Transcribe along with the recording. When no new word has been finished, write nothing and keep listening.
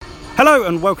Hello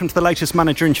and welcome to the latest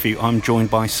manager interview. I'm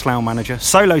joined by Slough manager,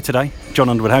 solo today, John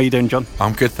Underwood. How are you doing, John?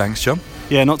 I'm good, thanks, John.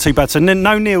 Yeah, not too bad. So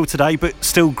no Neil today, but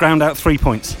still ground out 3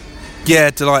 points.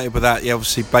 Yeah, delighted with that. Yeah,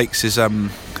 obviously Bakes is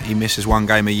he misses one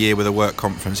game a year with a work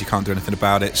conference. He can't do anything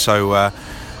about it. So,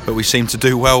 but we seem to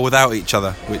do well without each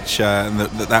other, which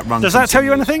that run. Does that tell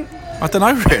you anything? I don't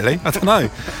know, really. I don't know.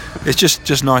 It's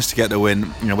just nice to get the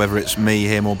win. You know, whether it's me,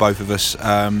 him, or both of us.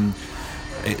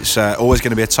 It's always going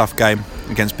to be a tough game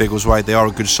against Biggleswade. They are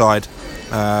a good side.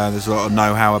 There's a lot of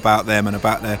know-how about them and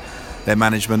about their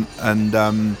management,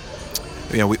 and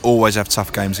we always have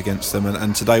tough games against them,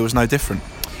 and today was no different.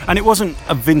 And it wasn't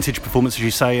a vintage performance, as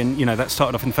you say, and that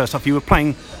started off in the first half. You were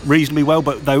playing reasonably well,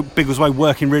 but though Biggleswade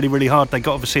working really, really hard, they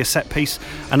got obviously a set piece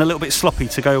and a little bit sloppy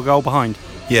to go a goal behind.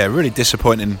 Yeah, really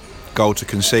disappointing goal to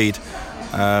concede.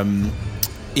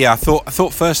 I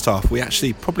thought first half we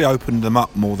actually probably opened them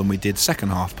up more than we did second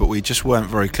half, but we just weren't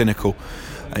very clinical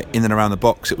in and around the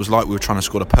box. It was like we were trying to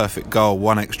score a perfect goal,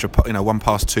 one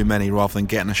pass too many rather than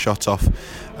getting a shot off.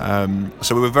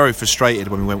 So we were very frustrated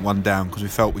when we went one down because we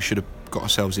felt we should have got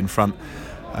ourselves in front.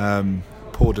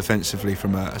 Poor defensively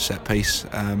from a set piece,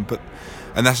 and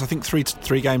that's I think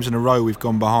three games in a row we've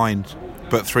gone behind,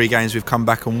 but 3 games we've come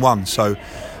back and won. So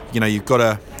you've got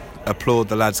to applaud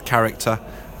the lads' character.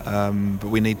 But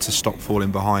we need to stop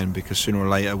falling behind because sooner or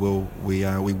later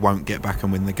we won't get back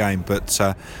and win the game. But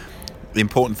the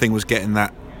important thing was getting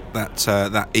that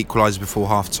equaliser before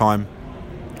half time.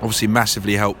 Obviously,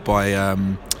 massively helped by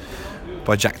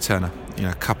Jack Turner.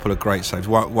 A couple of great saves.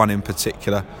 One in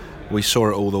particular, we saw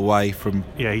it all the way from.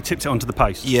 Yeah, he tipped it onto the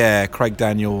post. Yeah, Craig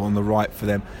Daniel on the right for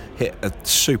them hit a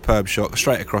superb shot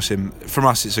straight across him. From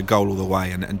us, it's a goal all the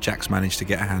way, and Jack's managed to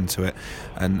get a hand to it,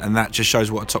 and that just shows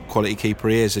what a top quality keeper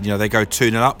he is. And they go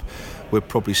 2-0 up. We're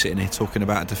probably sitting here talking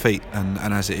about a defeat, and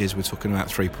as it is, we're talking about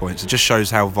 3 points. It just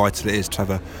shows how vital it is to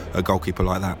have a goalkeeper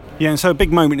like that. Yeah, and so a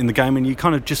big moment in the game, and you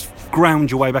kind of just ground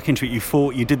your way back into it. You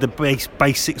fought, you did the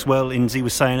basics well, Inzi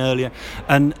was saying earlier,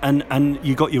 and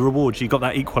you got your rewards. You got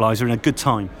that equaliser in a good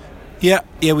time. Yeah,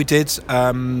 we did.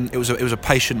 It was a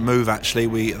patient move actually.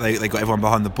 They got everyone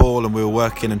behind the ball, and we were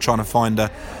working and trying to find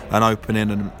an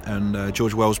opening. And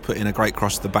George Wells put in a great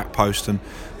cross to the back post. And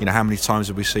how many times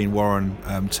have we seen Warren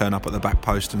turn up at the back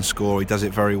post and score? He does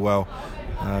it very well.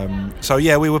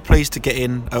 We were pleased to get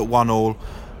in at 1-1.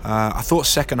 I thought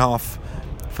second half,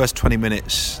 first 20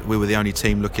 minutes, we were the only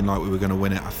team looking like we were going to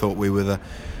win it. I thought we were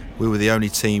the only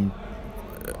team.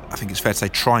 I think it's fair to say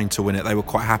trying to win it. They were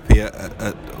quite happy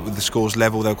with the scores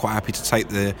level. They were quite happy to take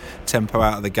the tempo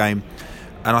out of the game,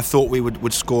 and I thought we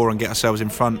would score and get ourselves in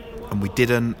front, and we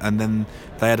didn't. And then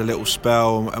they had a little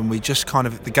spell, and we just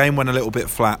the game went a little bit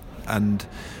flat. And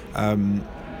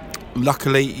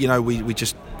luckily, we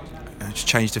just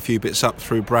changed a few bits up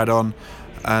through Brad on.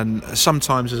 And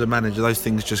sometimes as a manager, those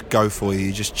things just go for you.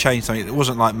 You just change something. It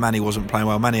wasn't like Manny wasn't playing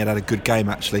well. Manny had a good game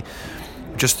actually.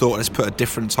 Just thought let's put a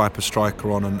different type of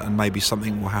striker on and maybe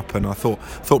something will happen. I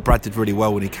thought Brad did really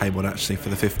well when he came on actually for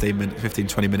the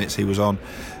 15-20 minutes he was on.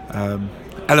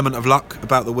 Element of luck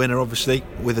about the winner obviously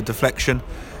with a deflection,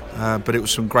 but it was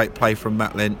some great play from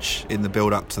Matt Lynch in the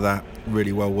build up to that.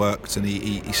 Really well worked, and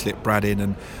he slipped Brad in,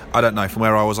 and I don't know, from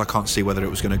where I was I can't see whether it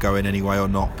was going to go in anyway or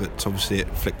not, but obviously it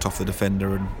flicked off the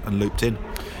defender and looped in.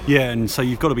 Yeah, and so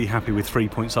you've got to be happy with 3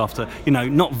 points after,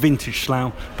 not vintage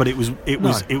Slough, but it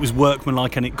was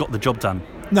workmanlike and it got the job done.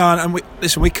 No, and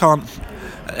we can't.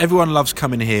 Everyone loves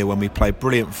coming here when we play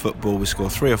brilliant football. We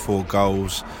score 3 or 4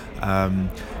 goals,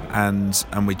 and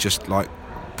we just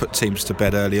put teams to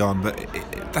bed early on. But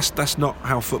that's not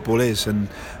how football is, and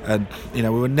we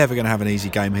were never going to have an easy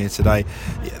game here today.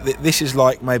 This is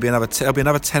maybe there'll be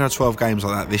another 10 or 12 games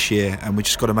like that this year, and we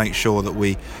just got to make sure that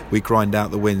we grind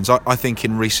out the wins. I think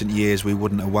in recent years we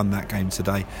wouldn't have won that game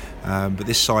today, but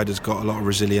this side has got a lot of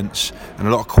resilience and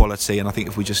a lot of quality, and I think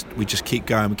if we just keep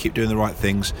going, we keep doing the right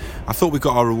things. I thought we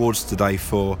got our rewards today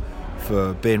for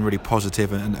being really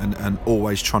positive and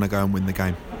always trying to go and win the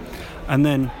game. And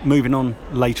then moving on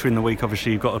later in the week,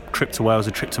 obviously you've got a trip to Wales,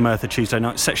 a trip to Merthyr Tuesday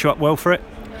night. Sets you up well for it?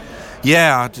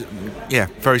 Yeah,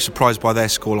 very surprised by their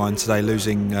scoreline today,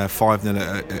 losing 5-0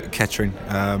 at Kettering.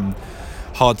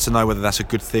 Hard to know whether that's a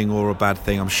good thing or a bad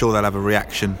thing. I'm sure they'll have a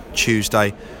reaction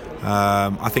Tuesday.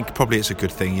 I think probably it's a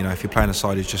good thing. If you're playing a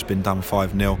side who's just been done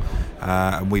 5-0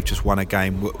 and we've just won a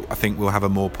game, I think we'll have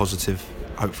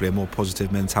hopefully a more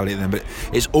positive mentality than them. But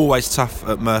it's always tough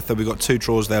at Merthyr. We got 2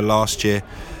 draws there last year,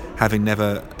 having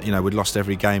never, we'd lost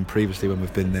every game previously when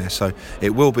we've been there. So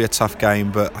it will be a tough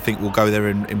game, but I think we'll go there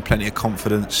in plenty of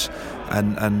confidence,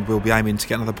 and we'll be aiming to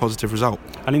get another positive result.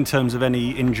 And in terms of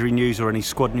any injury news or any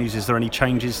squad news, is there any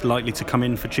changes likely to come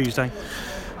in for Tuesday?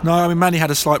 No, I mean, Manny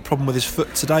had a slight problem with his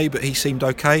foot today, but he seemed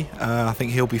okay. I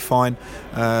think he'll be fine.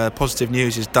 Positive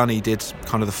news is Dunny did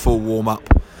kind of the full warm-up.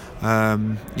 I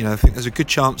think there's a good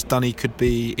chance Dunny could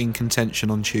be in contention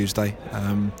on Tuesday.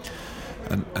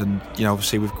 And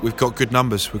obviously we've got good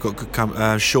numbers. We've got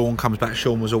good. Sean comes back.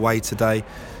 Sean was away today,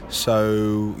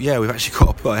 so yeah, we've actually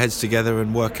got to put our heads together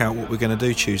and work out what we're going to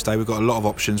do Tuesday. We've got a lot of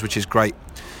options, which is great,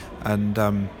 and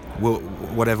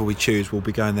whatever we choose, we'll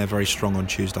be going there very strong on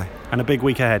Tuesday. And a big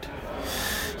week ahead.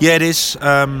 Yeah, it is.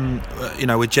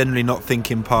 We're generally not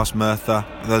thinking past Merthyr.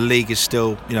 The league is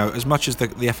still, as much as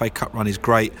the FA Cup run is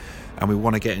great, and we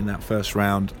want to get in that first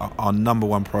round, our number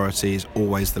one priority is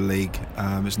always the league.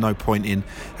 There's no point in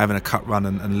having a cup run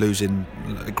and losing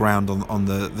ground on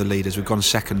the leaders. We've gone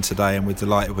second today, and we're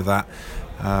delighted with that.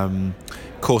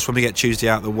 Of course, when we get Tuesday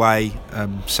out of the way,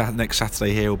 next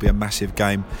Saturday here will be a massive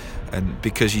game, and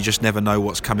because you just never know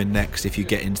what's coming next if you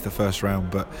get into the first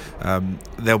round. But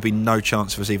there'll be no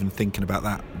chance of us even thinking about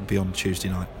that beyond Tuesday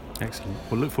night. Excellent.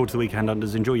 We'll look forward to the weekend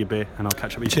unders. Enjoy your beer, and I'll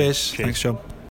catch up with you. Cheers. Thanks, John.